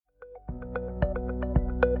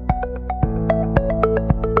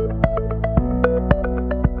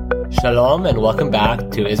Shalom and welcome back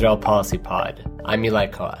to Israel Policy Pod. I'm Eli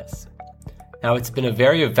Koaz. Now, it's been a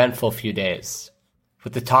very eventful few days,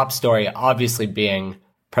 with the top story obviously being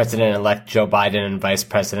President-elect Joe Biden and Vice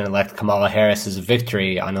President-elect Kamala Harris's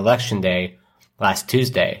victory on Election Day last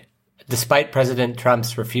Tuesday. Despite President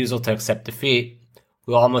Trump's refusal to accept defeat,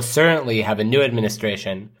 we will almost certainly have a new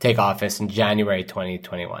administration take office in January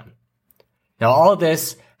 2021. Now, all of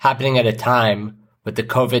this happening at a time with the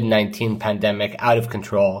COVID-19 pandemic out of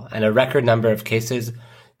control and a record number of cases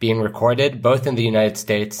being recorded both in the United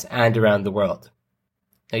States and around the world.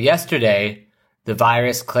 Now, yesterday, the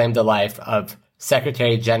virus claimed the life of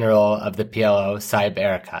Secretary General of the PLO, Saeb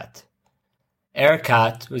Erekat.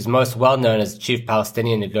 Erekat, who's most well known as chief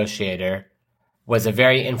Palestinian negotiator, was a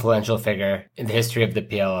very influential figure in the history of the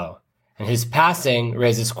PLO, and his passing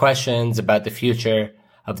raises questions about the future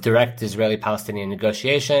of direct Israeli-Palestinian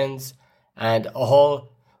negotiations and a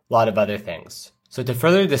whole lot of other things. So to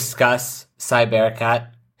further discuss Saeb Erekat,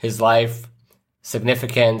 his life,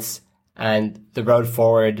 significance, and the road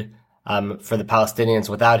forward for the Palestinians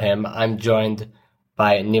without him, I'm joined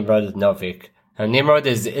by Nimrod Novik. Now, Nimrod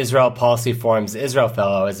is Israel Policy Forum's Israel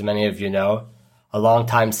Fellow, as many of you know, a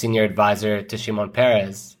longtime senior advisor to Shimon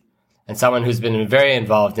Peres, and someone who's been very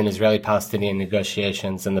involved in Israeli-Palestinian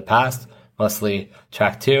negotiations in the past, mostly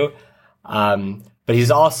Track 2. But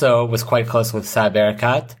he's also was quite close with Saeb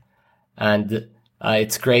Erekat, and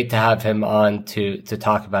it's great to have him on to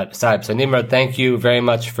talk about Saeb. So Nimrod, thank you very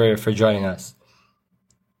much for joining us.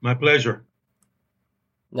 My pleasure.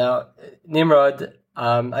 Now, Nimrod,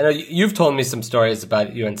 I know you've told me some stories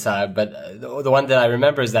about you and Saeb, but the one that I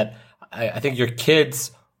remember is that I think your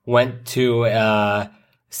kids went to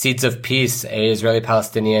Seeds of Peace, a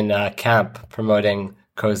Israeli-Palestinian camp promoting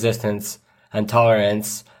coexistence and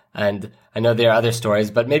tolerance. And I know there are other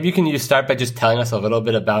stories, but maybe you start by just telling us a little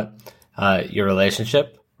bit about your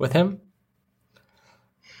relationship with him?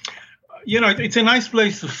 You know, it's a nice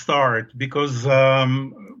place to start because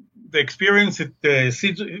the experience at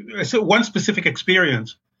Seeds, one specific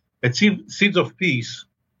experience at Seeds of Peace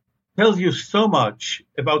tells you so much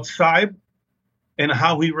about Saeb and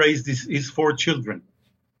how he raised his four children.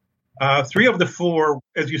 Three of the four,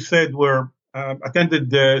 as you said, attended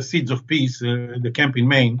the Seeds of Peace, the camp in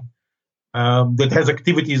Maine, that has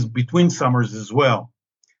activities between summers as well.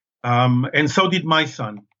 And so did my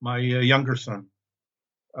son, my younger son.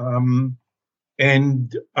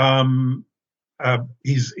 And one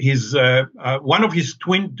of his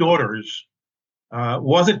twin daughters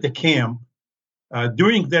was at the camp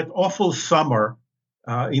during that awful summer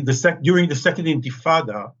during the Second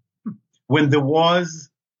Intifada, when there was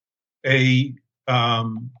a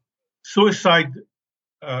suicide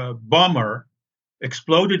bomber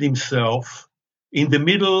exploded himself in the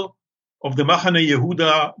middle of the Machane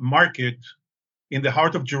Yehuda market in the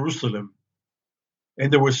heart of Jerusalem.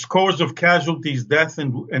 And there were scores of casualties, death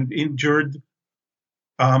and injured.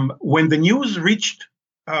 When the news reached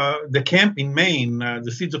the camp in Maine,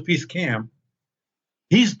 the Seeds of Peace camp,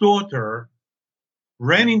 his daughter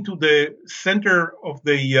ran into the center of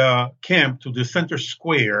the camp, to the center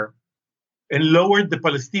square, and lowered the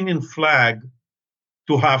Palestinian flag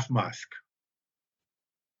to half-mast.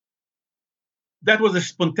 That was a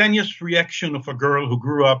spontaneous reaction of a girl who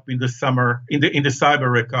grew up in the summer in the Saeb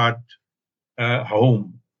Erekat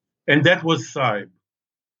home, and that was Saeb.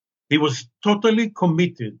 He was totally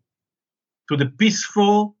committed to the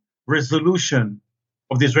peaceful resolution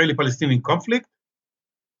of the Israeli-Palestinian conflict,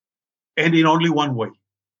 and in only one way: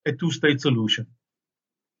 a two-state solution.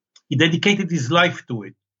 He dedicated his life to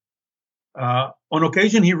it. On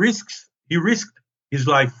occasion, he risked his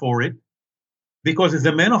life for it, because as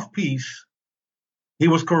a man of peace, he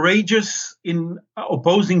was courageous in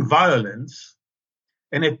opposing violence.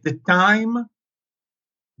 And at the time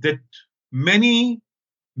that many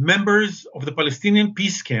members of the Palestinian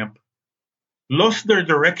peace camp lost their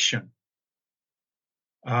direction,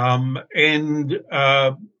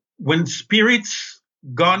 when spirits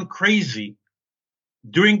gone crazy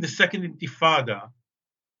during the Second Intifada,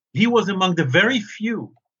 he was among the very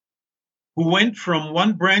few who went from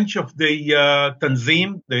one branch of the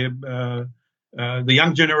Tanzim, the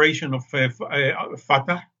young generation of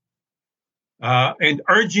Fatah, and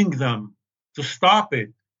urging them to stop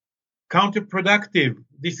it. Counterproductive.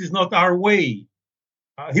 This is not our way.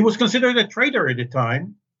 He was considered a traitor at the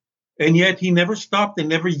time, and yet he never stopped and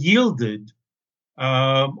never yielded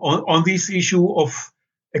on this issue of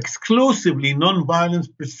exclusively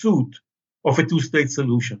nonviolent pursuit of a two-state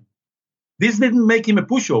solution. This didn't make him a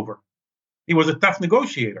pushover. He was a tough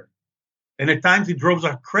negotiator. And at times he drove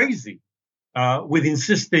us crazy with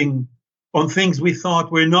insisting on things we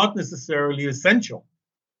thought were not necessarily essential.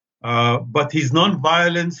 But his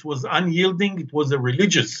nonviolence was unyielding. It was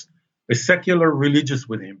a secular religious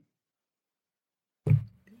with him.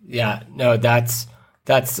 Yeah, no, that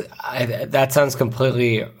sounds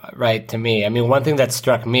completely right to me. I mean, one thing that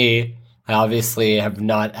struck me, I obviously have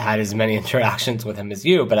not had as many interactions with him as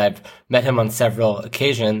you, but I've met him on several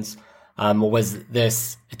occasions, was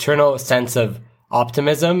this eternal sense of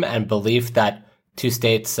optimism and belief that two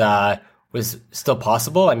states was still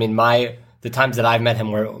possible. I mean, the times that I've met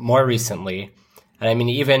him were more recently, and I mean,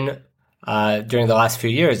 even during the last few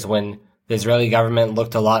years when the Israeli government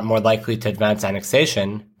looked a lot more likely to advance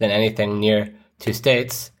annexation than anything near two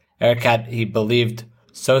states, Erekat, he believed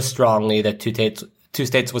so strongly that two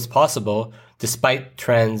states was possible, despite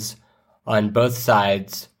trends on both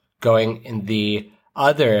sides going in the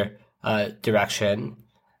other direction.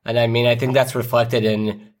 And I mean, I think that's reflected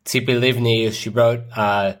in Tzipi Livni. She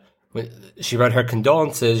wrote her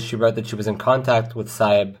condolences. She wrote that she was in contact with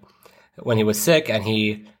Saib when he was sick, and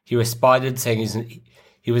he responded saying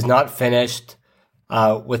he was not finished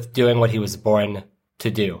with doing what he was born to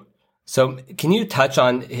do. So can you touch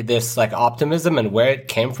on this like optimism and where it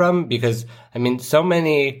came from? Because I mean, so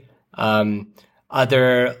many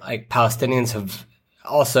other like Palestinians have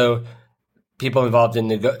also, people involved in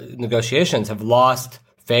negotiations have lost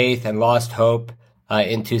faith and lost hope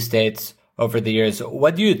in two states over the years.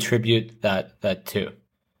 What do you attribute that to?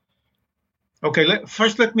 Okay,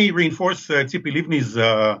 first let me reinforce Tzipi Livni's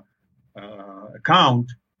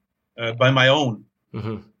account by my own.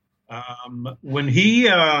 Mm-hmm. When he,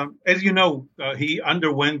 as you know, he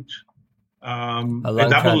underwent a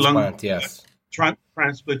double transplant, yes,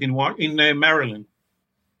 transplant in Maryland.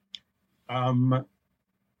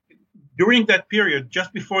 During that period,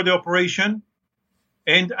 just before the operation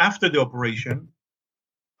and after the operation,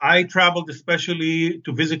 I traveled especially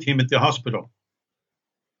to visit him at the hospital.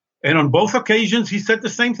 And on both occasions, he said the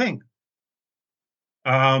same thing.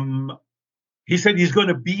 He said he's going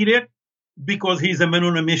to beat it because he's a man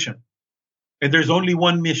on a mission. And there's only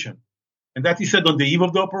one mission. And that he said on the eve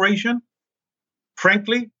of the operation.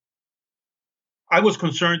 Frankly, I was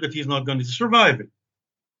concerned that he's not going to survive it.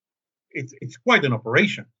 It's quite an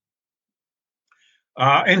operation.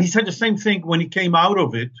 And he said the same thing when he came out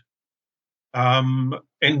of it.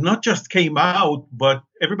 And not just came out, but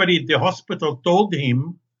everybody at the hospital told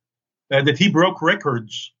him that he broke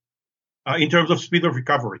records in terms of speed of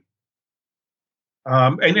recovery.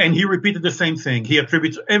 And he repeated the same thing. He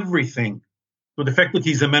attributes everything to the fact that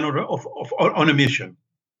he's a man on a mission.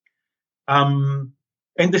 And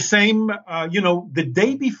the same, the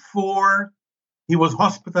day before he was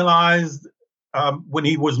hospitalized, when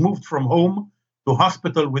he was moved from home to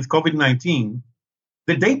hospital with COVID-19,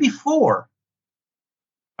 the day before,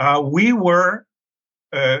 we were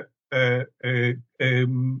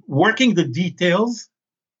working the details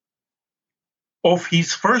of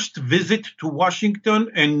his first visit to Washington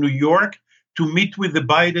and New York to meet with the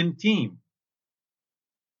Biden team.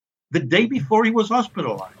 The day before he was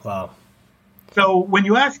hospitalized. Wow. So when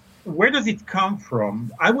you ask, where does it come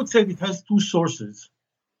from? I would say it has two sources.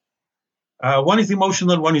 One is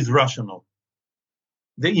emotional, one is rational.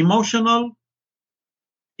 The emotional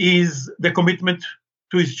is the commitment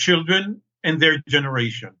to his children and their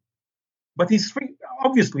generation. But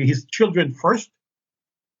obviously his children first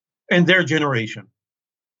and their generation.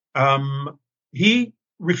 He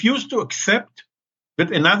refused to accept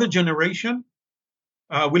that another generation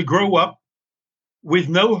will grow up with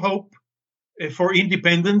no hope for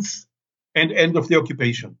independence and end of the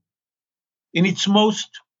occupation in its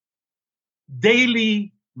most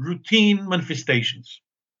daily routine manifestations.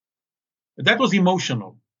 That was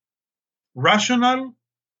emotional. Rational,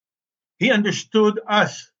 he understood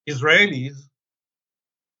us, Israelis,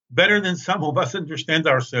 better than some of us understand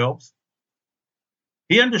ourselves.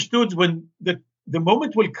 He understood when the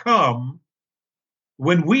moment will come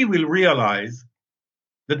when we will realize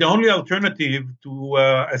that the only alternative to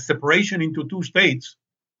a separation into two states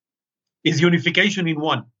is unification in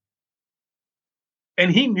one.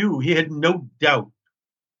 And he knew, he had no doubt,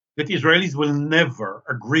 that Israelis will never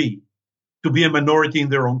agree to be a minority in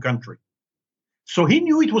their own country. So he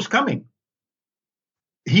knew it was coming.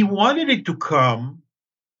 He wanted it to come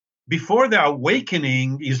before the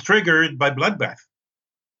awakening is triggered by bloodbath.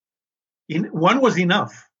 One was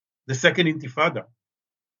enough, the second intifada.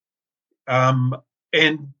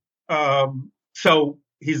 So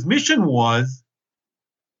his mission was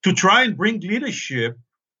to try and bring leadership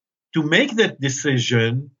to make that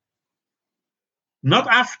decision, not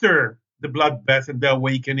after the bloodbath and the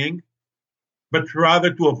awakening, but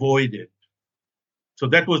rather to avoid it. So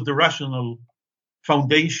that was the rational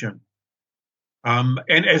foundation. And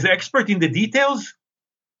as an expert in the details,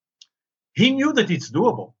 He knew that it's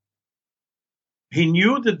doable. He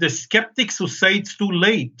knew that the skeptics who say it's too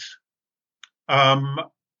late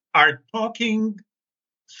are talking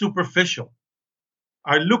superficial,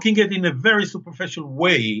 are looking at it in a very superficial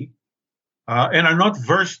way, and are not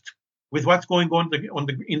versed with what's going on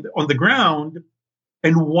the ground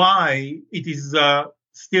and why it is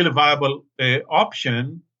still a viable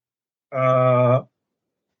option.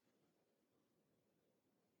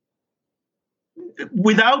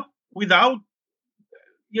 Without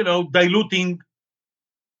diluting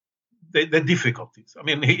the difficulties. I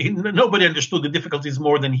mean, nobody understood the difficulties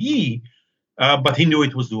more than he, but he knew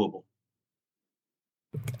it was doable.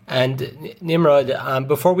 And Nimrod,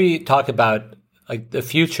 before we talk about like the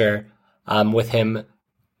future with him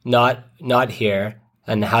not here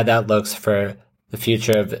and how that looks for the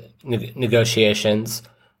future of negotiations,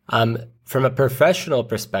 from a professional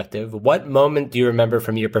perspective, what moment do you remember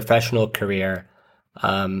from your professional career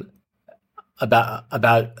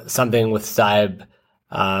about something with Saib?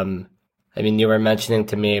 I mean, you were mentioning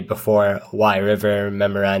to me before Wye River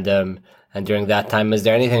memorandum, and during that time, is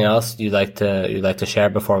there anything else you'd like to share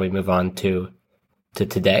before we move on to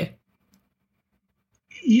today?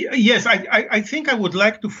 Yes, I think I would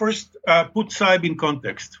like to first put Saib in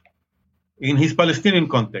context, in his Palestinian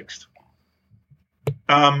context.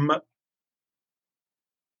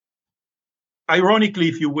 Ironically,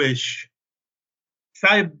 if you wish,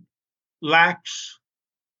 Saib lacks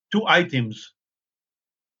two items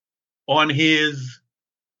on his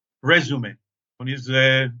resume, on his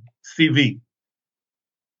CV.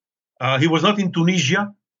 He was not in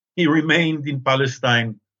Tunisia. He remained in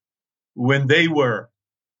Palestine when they were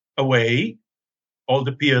away, all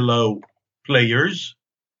the PLO players.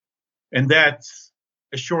 And that's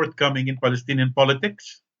a shortcoming in Palestinian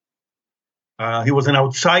politics. He was an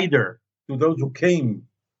outsider to those who came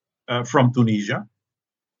from Tunisia.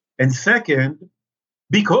 And second,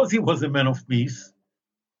 because he was a man of peace,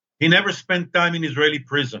 he never spent time in Israeli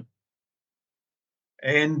prison.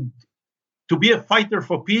 And to be a fighter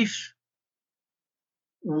for peace,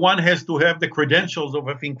 one has to have the credentials of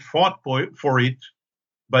having fought for it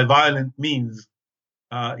by violent means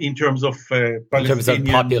in terms of in terms of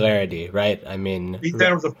popularity, right? I mean, in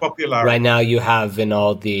terms of popularity. Right now you have in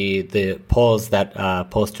all the polls that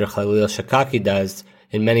pollster Khalil Shakaki does,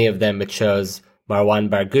 in many of them it shows Marwan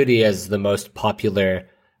Barghouti as the most popular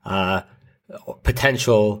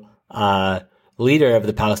potential leader of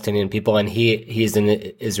the Palestinian people, and he's in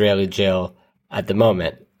Israeli jail at the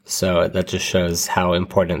moment. So that just shows how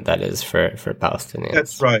important that is for Palestinians.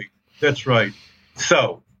 That's right.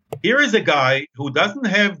 So here is a guy who doesn't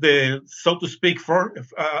have the, so to speak,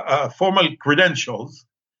 formal credentials,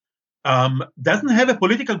 doesn't have a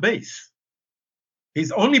political base.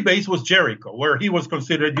 His only base was Jericho, where he was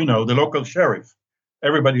considered, the local sheriff.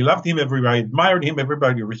 Everybody loved him, everybody admired him,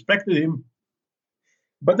 everybody respected him.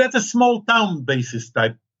 But that's a small town basis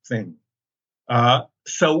type thing.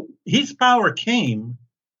 So his power came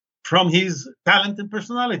from his talent and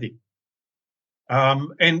personality.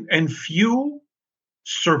 And few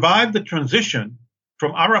survived the transition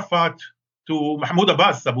from Arafat to Mahmoud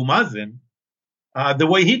Abbas, Abu Mazen, the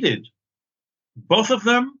way he did. Both of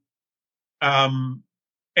them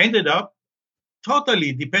ended up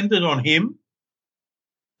totally dependent on him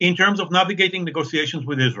in terms of navigating negotiations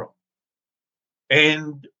with Israel.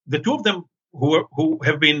 And the two of them who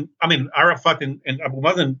have been, Arafat and Abu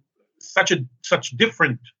Mazen, such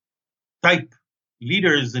different type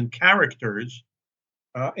leaders and characters,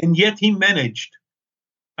 and yet he managed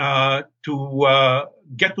to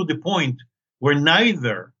get to the point where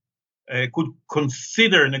neither could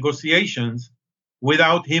consider negotiations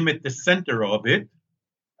without him at the center of it.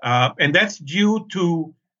 And that's due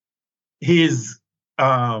to his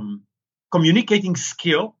communicating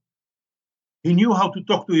skill. He knew how to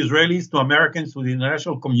talk to Israelis, to Americans, to the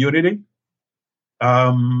international community.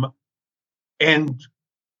 And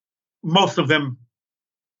most of them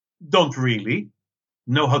don't really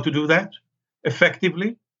know how to do that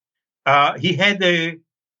effectively. He had an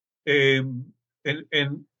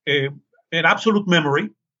absolute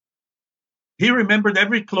memory. He remembered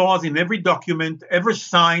every clause in every document ever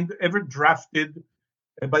signed, ever drafted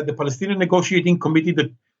by the Palestinian Negotiating Committee,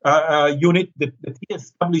 the unit that he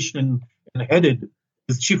established and headed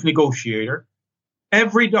as chief negotiator.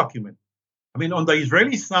 Every document. On the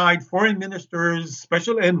Israeli side, foreign ministers,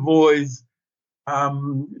 special envoys,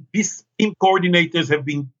 peace team coordinators have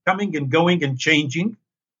been coming and going and changing.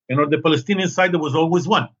 And on the Palestinian side, there was always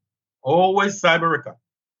one, always Saib Erekat.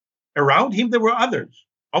 Around him, there were others,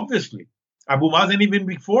 obviously. Abu Mazen, even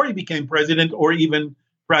before he became president or even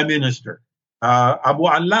prime minister. Abu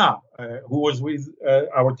Allah, who was with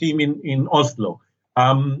our team in Oslo.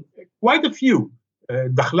 Quite a few.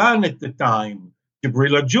 Dakhlan at the time,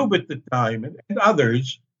 Jibril Ajoub at the time, and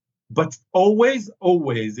others. But always,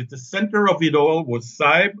 always, at the center of it all was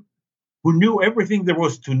Saib, who knew everything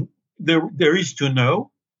there is to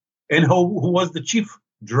know, and who was the chief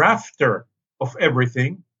drafter of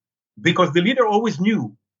everything, because the leader always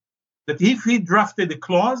knew that if he drafted a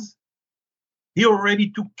clause, he already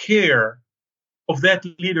took care of that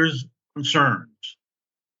leader's concerns.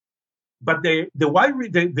 But the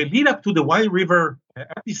lead up to the Wye River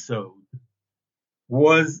episode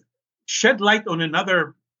was shed light on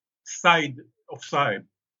another side of Saib.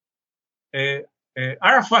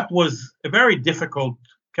 Arafat was a very difficult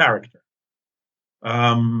character.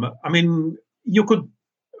 You could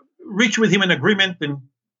reach with him an agreement and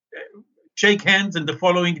shake hands, and the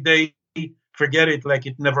following day forget it like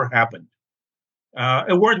it never happened.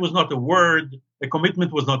 A word was not a word. A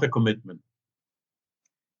commitment was not a commitment.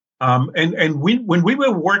 When we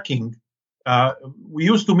were working, we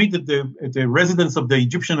used to meet at the residence of the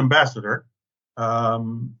Egyptian ambassador.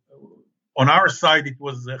 On our side, it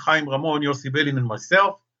was Chaim Ramon, Yossi Belin, and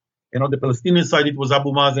myself. And on the Palestinian side, it was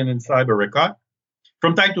Abu Mazen and Saib Erekat.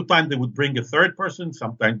 From time to time, they would bring a third person,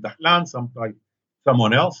 sometimes Dahlan, sometimes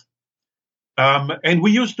someone else. And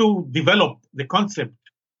we used to develop the concept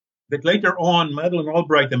that later on Madeleine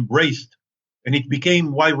Albright embraced, and it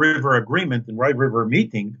became Wye River Agreement and Wye River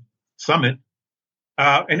Meeting Summit.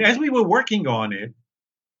 And as we were working on it,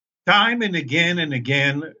 time and again,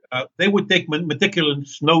 they would take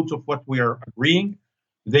meticulous notes of what we are agreeing.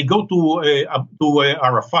 They go to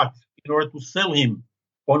Arafat in order to sell him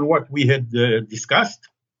on what we had discussed.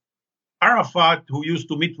 Arafat, who used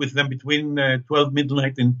to meet with them between 12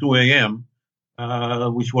 midnight and 2 a.m.,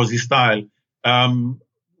 which was his style,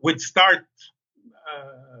 would start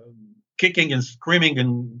kicking and screaming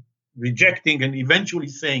and rejecting and eventually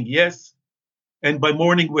saying yes. And by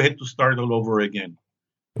morning, we had to start all over again.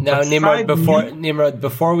 Now, Nimrod,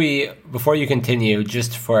 before you continue,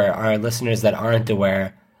 just for our listeners that aren't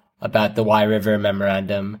aware about the Wye River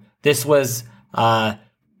Memorandum, this was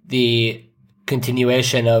the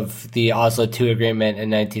continuation of the Oslo II Agreement in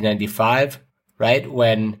 1995, right?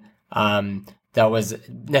 When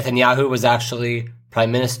Netanyahu was actually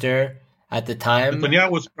prime minister at the time. Netanyahu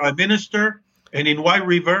was prime minister, and in Wye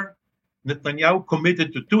River, Netanyahu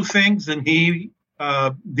committed to two things, and he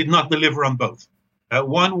did not deliver on both.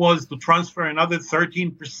 One was to transfer another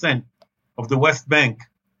 13% of the West Bank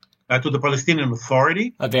to the Palestinian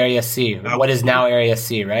Authority. Of Area C. What is now Area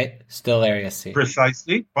C, right? Still Area C.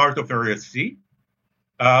 Precisely, part of Area C.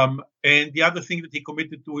 And the other thing that he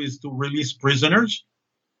committed to is to release prisoners.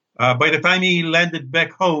 By the time he landed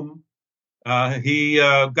back home, he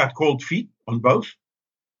got cold feet on both.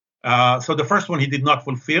 So the first one he did not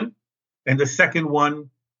fulfill. And the second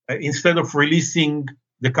one, instead of releasing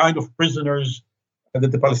the kind of prisoners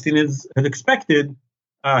that the Palestinians had expected,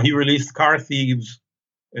 he released car thieves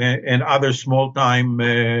and other small-time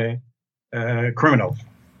criminals.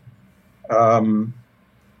 But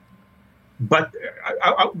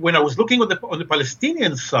when I was looking on the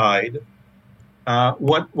Palestinian side,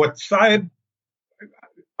 what Saib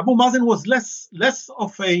Abu Mazen was less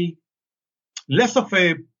of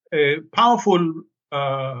a powerful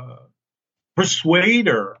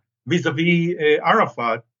persuader vis-a-vis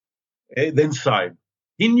Arafat than Saib.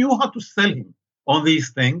 He knew how to sell him on these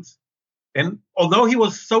things. And although he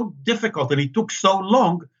was so difficult and he took so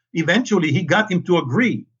long, eventually he got him to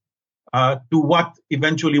agree to what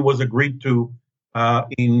eventually was agreed to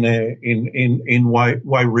in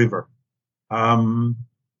Wye River.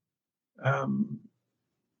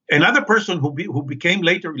 Another person who became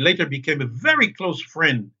later became a very close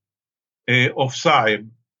friend of Saib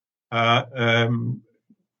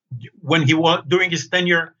when he was during his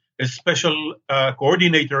tenure as special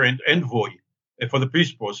coordinator and envoy for the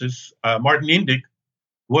peace process. Martin Indyk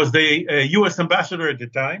was the U.S. ambassador at the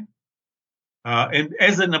time, and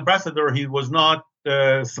as an ambassador, he was not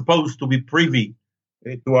supposed to be privy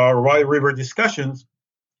to our Wye River discussions.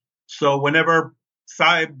 So whenever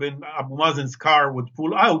Saib and Abu Mazen's car would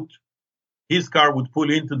pull out, his car would pull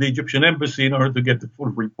into the Egyptian embassy in order to get the full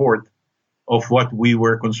report of what we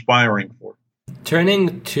were conspiring for.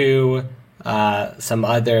 Turning to some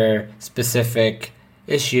other specific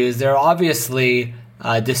issues, there are obviously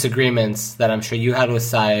disagreements that I'm sure you had with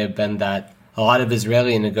Saib and that a lot of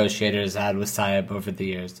Israeli negotiators had with Saib over the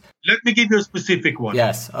years. Let me give you a specific one.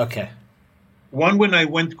 Yes, okay. One when I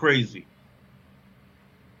went crazy.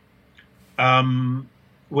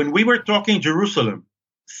 When we were talking Jerusalem,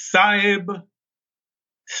 Saib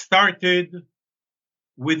started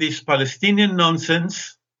with this Palestinian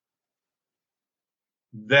nonsense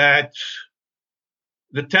that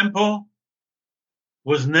the temple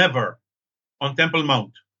was never on Temple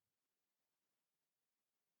Mount.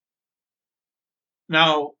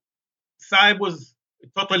 Now, Saib was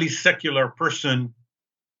a totally secular person,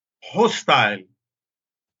 hostile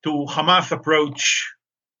to Hamas approach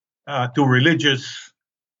to religious,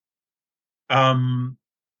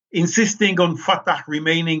 insisting on Fatah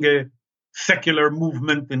remaining a secular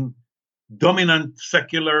movement and dominant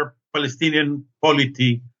secular Palestinian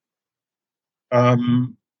polity.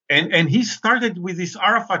 And he started with this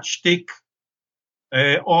Arafat shtick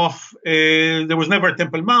of there was never a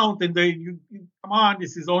Temple Mount, and come on,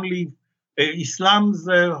 this is only Islam's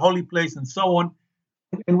holy place, and so on.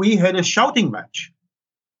 And we had a shouting match.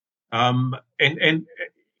 And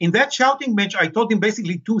in that shouting match, I told him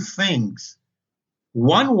basically two things.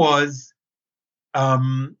 One was,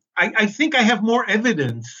 I think I have more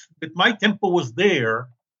evidence that my temple was there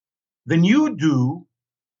than you do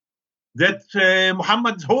that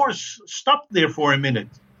Muhammad's horse stopped there for a minute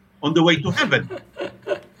on the way to heaven.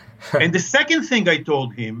 And the second thing I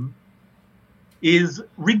told him is,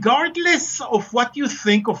 regardless of what you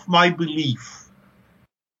think of my belief,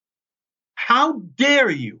 how dare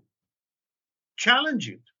you challenge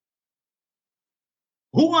it?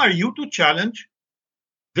 Who are you to challenge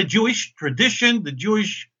the Jewish tradition, the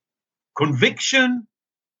Jewish conviction?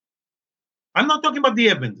 I'm not talking about the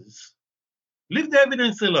evidence. Leave the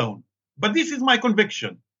evidence alone. But this is my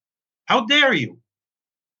conviction. How dare you?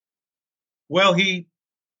 Well, he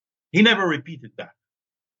never repeated that.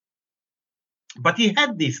 But he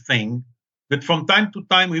had this thing that from time to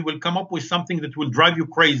time he will come up with something that will drive you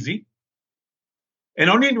crazy. And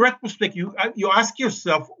only in retrospect, you ask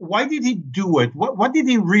yourself, why did he do it? What did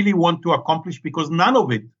he really want to accomplish? Because none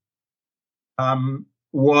of it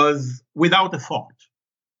was without a thought.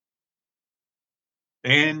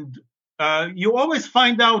 And you always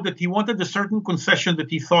find out that he wanted a certain concession that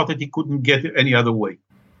he thought that he couldn't get it any other way.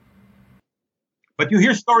 But you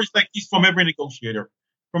hear stories like this from every negotiator,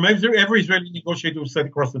 from every Israeli negotiator who sat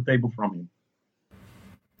across the table from him.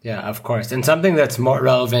 Yeah, of course. And something that's more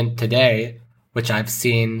relevant today, which I've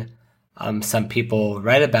seen some people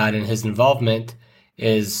write about in his involvement,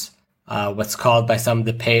 is what's called by some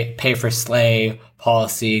the pay for slay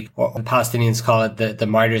policy, or the Palestinians call it the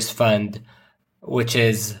Martyrs Fund, which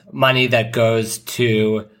is money that goes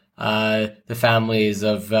to the families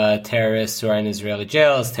of terrorists who are in Israeli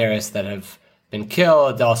jails, terrorists that have been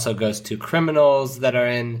killed. It also goes to criminals that are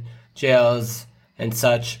in jails and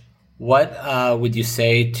such. What would you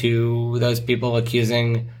say to those people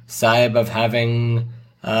accusing Saib of having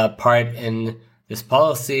part in this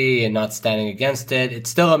policy and not standing against it? It's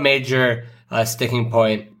still a major sticking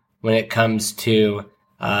point when it comes to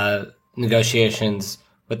negotiations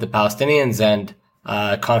with the Palestinians and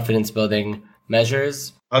confidence-building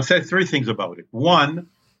measures. I'll say three things about it. One,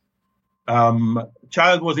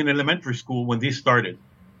 Child was in elementary school when this started.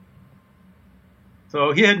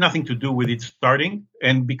 So he had nothing to do with it starting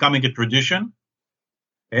and becoming a tradition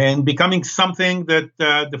and becoming something that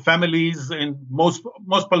the families and most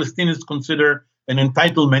Palestinians consider an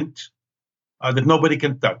entitlement that nobody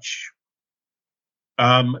can touch.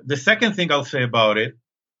 The second thing I'll say about it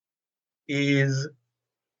is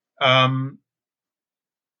on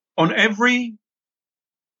every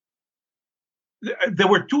there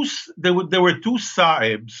were two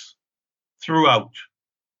Saibs throughout.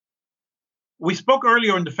 We spoke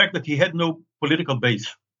earlier on the fact that he had no political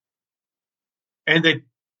base, and that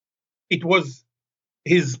it was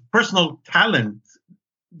his personal talent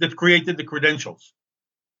that created the credentials.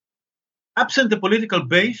 Absent the political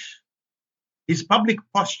base, his public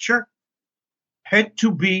posture had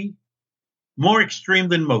to be more extreme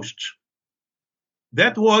than most.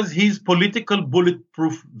 That was his political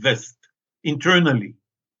bulletproof vest internally.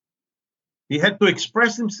 He had to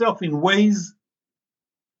express himself in ways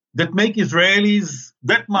that make Israelis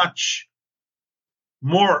that much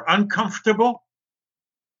more uncomfortable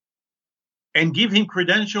and give him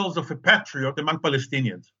credentials of a patriot among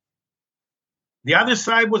Palestinians. The other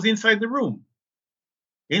side was inside the room,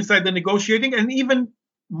 inside the negotiating, and even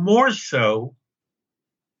more so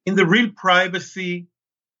in the real privacy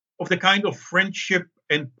of the kind of friendship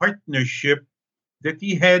and partnership that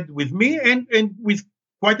he had with me and with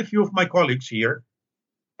quite a few of my colleagues here.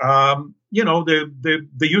 The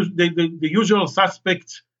usual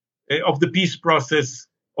suspects of the peace process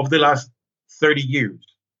of the last 30 years.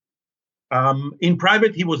 In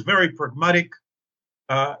private, he was very pragmatic,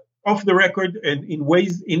 off the record, and in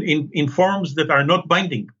ways, in forms that are not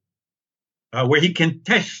binding, where he can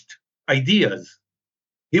test ideas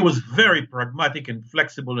He was very pragmatic and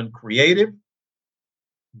flexible and creative.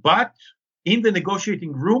 But in the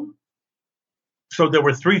negotiating room, so there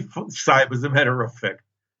were three sides, as a matter of fact.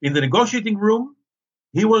 In the negotiating room,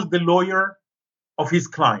 he was the lawyer of his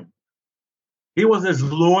client. He was as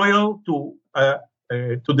loyal to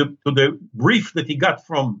the brief that he got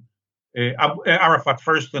from Arafat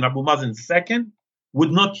first and Abu Mazen second,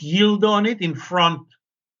 would not yield on it in front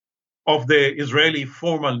of the Israeli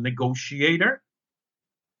formal negotiator,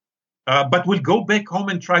 but will go back home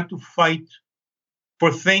and try to fight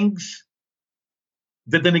for things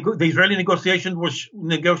that the Israeli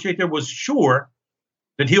negotiator was sure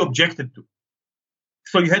that he objected to.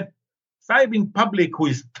 So you had Saib in public, who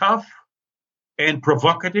is tough and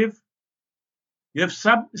provocative. You have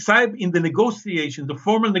Saib in the negotiations, the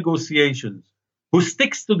formal negotiations, who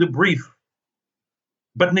sticks to the brief,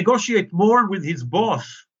 but negotiate more with his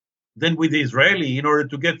boss than with the Israeli in order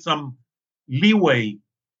to get some leeway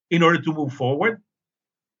in order to move forward.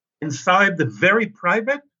 And Saib, the very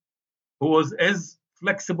private, who was as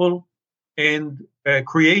flexible and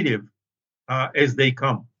creative as they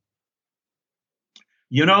come.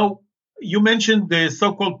 You know, you mentioned the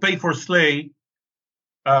so-called pay for slay.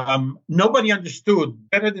 Nobody understood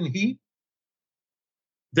better than he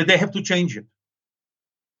that they have to change it.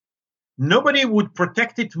 Nobody would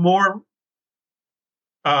protect it more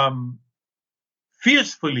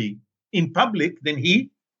fiercely in public than he.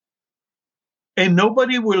 And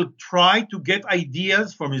nobody will try to get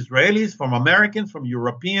ideas from Israelis, from Americans, from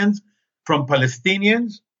Europeans, from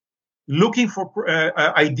Palestinians, looking for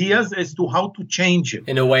ideas as to how to change it.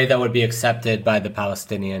 In a way that would be accepted by the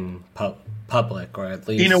Palestinian public, or at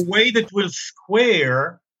least... in a way that will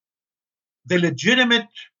square the legitimate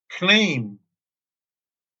claim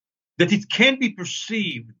that it can be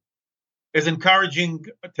perceived as encouraging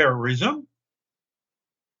terrorism,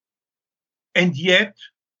 and yet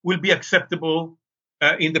will be acceptable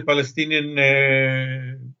in the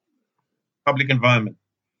Palestinian public environment.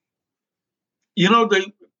 You know,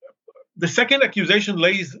 the second accusation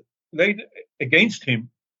laid against him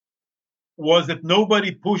was that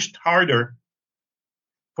nobody pushed harder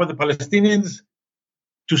for the Palestinians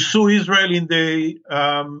to sue Israel in the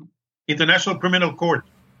International Criminal Court.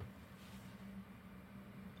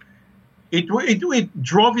 It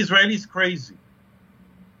drove Israelis crazy.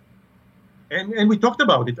 And we talked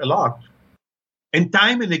about it a lot. And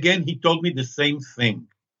time and again, he told me the same thing.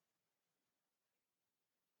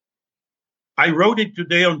 I wrote it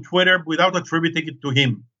today on Twitter without attributing it to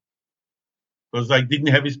him, because I didn't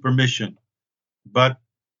have his permission. But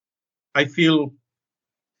I feel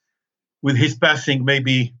with his passing,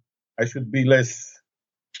 maybe I should be less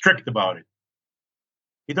strict about it.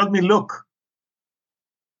 He told me, look,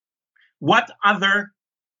 what other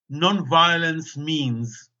nonviolence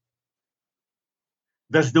means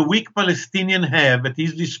does the weak Palestinian have at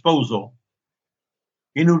his disposal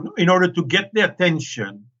in order to get the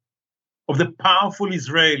attention of the powerful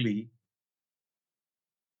Israeli,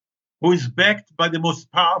 who is backed by the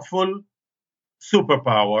most powerful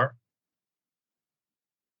superpower,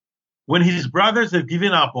 when his brothers have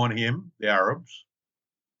given up on him, the Arabs,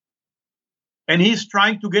 and he's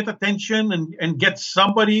trying to get attention and get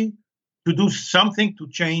somebody to do something to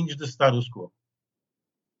change the status quo?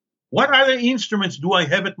 What other instruments do I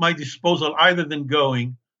have at my disposal other than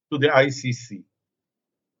going to the ICC?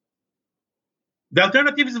 The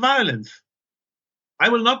alternative is violence. I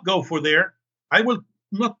will not go for there. I will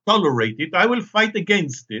not tolerate it. I will fight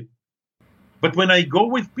against it. But when I go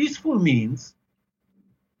with peaceful means,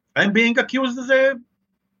 I'm being accused as a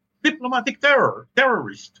diplomatic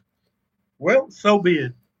terrorist. Well, so be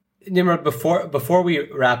it. Nimrod, before we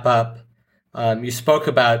wrap up, you spoke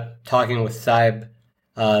about talking with Saib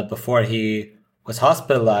before he was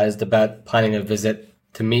hospitalized about planning a visit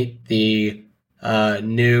to meet the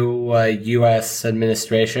new U.S.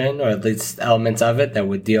 administration, or at least elements of it that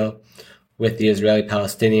would deal with the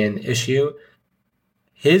Israeli-Palestinian issue.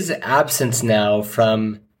 His absence now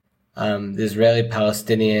from the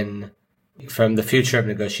Israeli-Palestinian, from the future of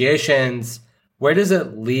negotiations, where does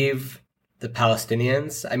it leave the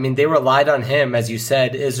Palestinians? I mean, they relied on him, as you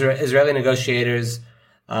said. Israeli negotiators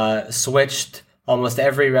switched almost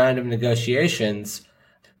every round of negotiations,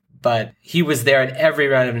 but he was there at every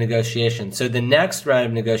round of negotiations. So the next round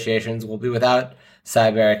of negotiations will be without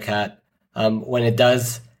Saib Erekat. When it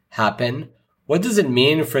does happen, what does it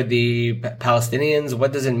mean for the Palestinians?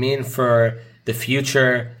 What does it mean for the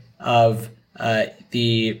future of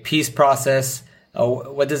the peace process?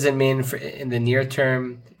 What does it mean for in the near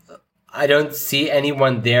term? I don't see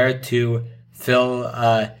anyone there to fill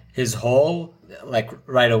his hole like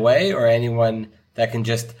right away, or anyone that can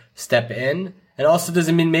just step in. And also, does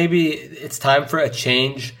it mean maybe it's time for a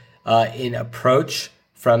change in approach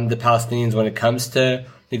from the Palestinians when it comes to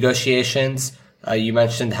negotiations? You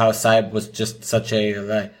mentioned how Saib was just such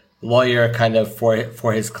a lawyer kind of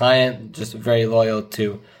for his client, just very loyal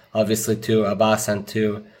to, obviously, to Abbas and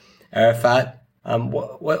to Arafat.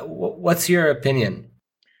 What's your opinion?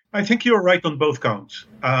 I think you're right on both counts.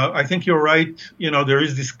 I think you're right. There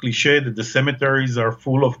is this cliche that the cemeteries are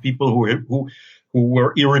full of people who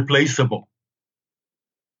were irreplaceable.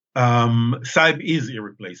 Saib is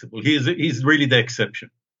irreplaceable. He's really the exception.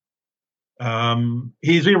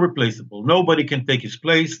 He's irreplaceable. Nobody can take his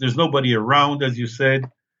place. There's nobody around, as you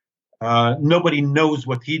said. Nobody knows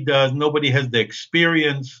what he does. Nobody has the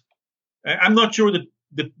experience. I'm not sure that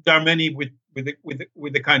there are many with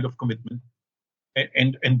the kind of commitment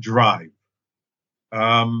and drive.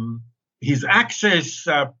 His access,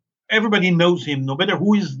 everybody knows him. No matter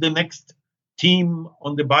who is the next team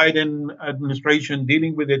on the Biden administration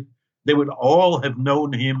dealing with it, they would all have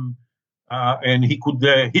known him, and he could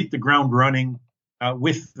hit the ground running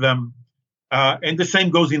with them. And the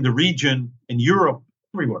same goes in the region, in Europe,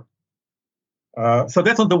 everywhere. So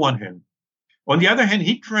that's on the one hand. On the other hand,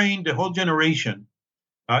 he trained the whole generation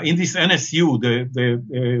in this NSU, the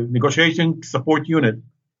Negotiation Support Unit.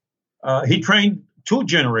 He trained two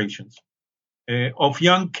generations of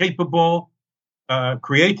young, capable,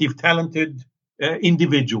 creative, talented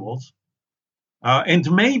individuals.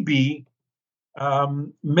 And maybe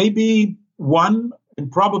one,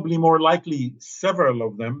 and probably more likely several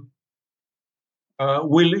of them,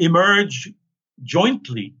 will emerge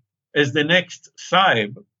jointly as the next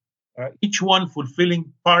Saib, each one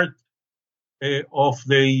fulfilling part of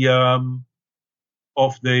the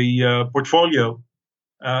portfolio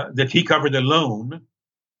that he covered alone.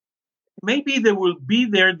 Maybe there will be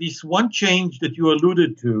this one change that you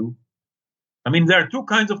alluded to. I mean, there are two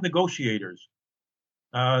kinds of negotiators.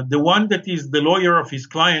 The one that is the lawyer of his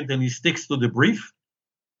client and he sticks to the brief.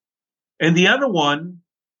 And the other one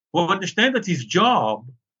who understands that his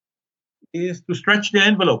job is to stretch the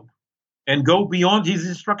envelope and go beyond his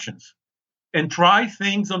instructions and try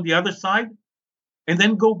things on the other side and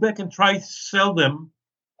then go back and try to sell them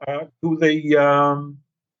to the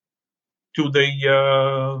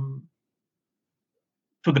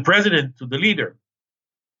president, to the leader.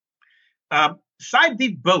 Saib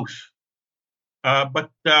did both,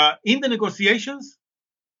 but in the negotiations,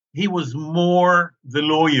 he was more the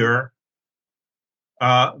lawyer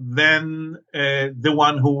than the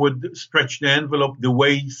one who would stretch the envelope the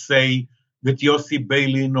way, say, that Yossi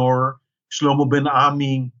Beilin or Shlomo Ben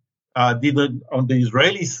Ami did on the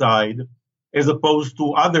Israeli side, as opposed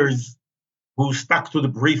to others who stuck to the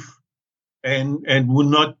brief and would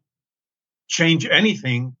not change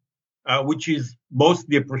anything, which is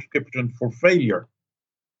mostly a prescription for failure.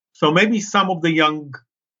 So maybe some of the young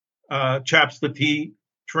chaps that he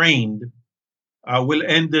trained will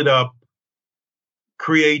end up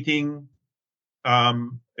creating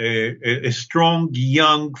a strong,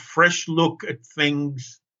 young, fresh look at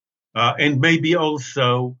things, and maybe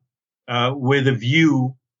also with a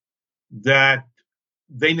view that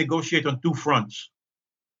they negotiate on two fronts.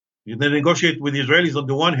 They negotiate with the Israelis on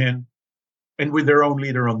the one hand and with their own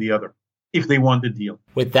leader on the other, if they want the deal.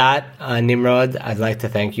 With that, Nimrod, I'd like to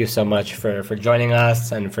thank you so much for joining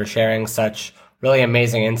us and for sharing such really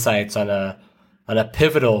amazing insights on a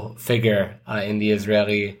pivotal figure in the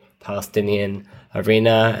Israeli-Palestinian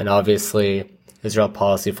arena. And obviously, Israel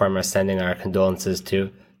Policy Forum are sending our condolences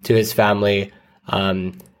to his family.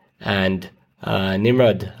 And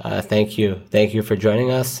Nimrod, thank you. Thank you for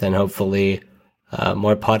joining us, and hopefully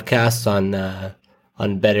more podcasts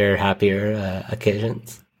on better, happier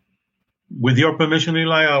occasions. With your permission,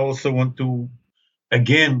 Eli, I also want to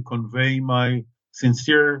again convey my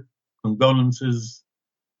sincere condolences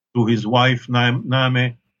to his wife,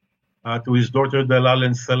 Naameh, to his daughter, Dalal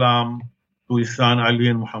and Salam, to his son, Ali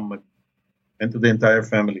and Muhammad, and to the entire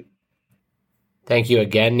family. Thank you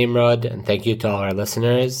again, Nimrod, and thank you to all our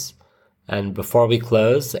listeners. And before we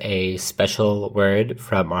close, a special word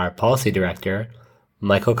from our policy director,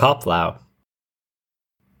 Michael Koplow.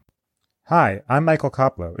 Hi, I'm Michael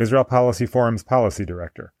Koplow, Israel Policy Forum's policy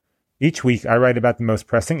director. Each week, I write about the most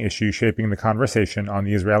pressing issues shaping the conversation on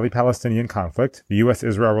the Israeli-Palestinian conflict, the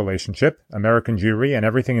U.S.-Israel relationship, American Jewry, and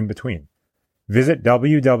everything in between. Visit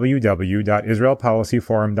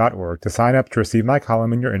www.israelpolicyforum.org to sign up to receive my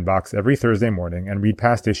column in your inbox every Thursday morning and read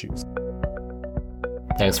past issues.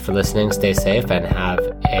 Thanks for listening, stay safe, and have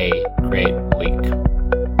a great week.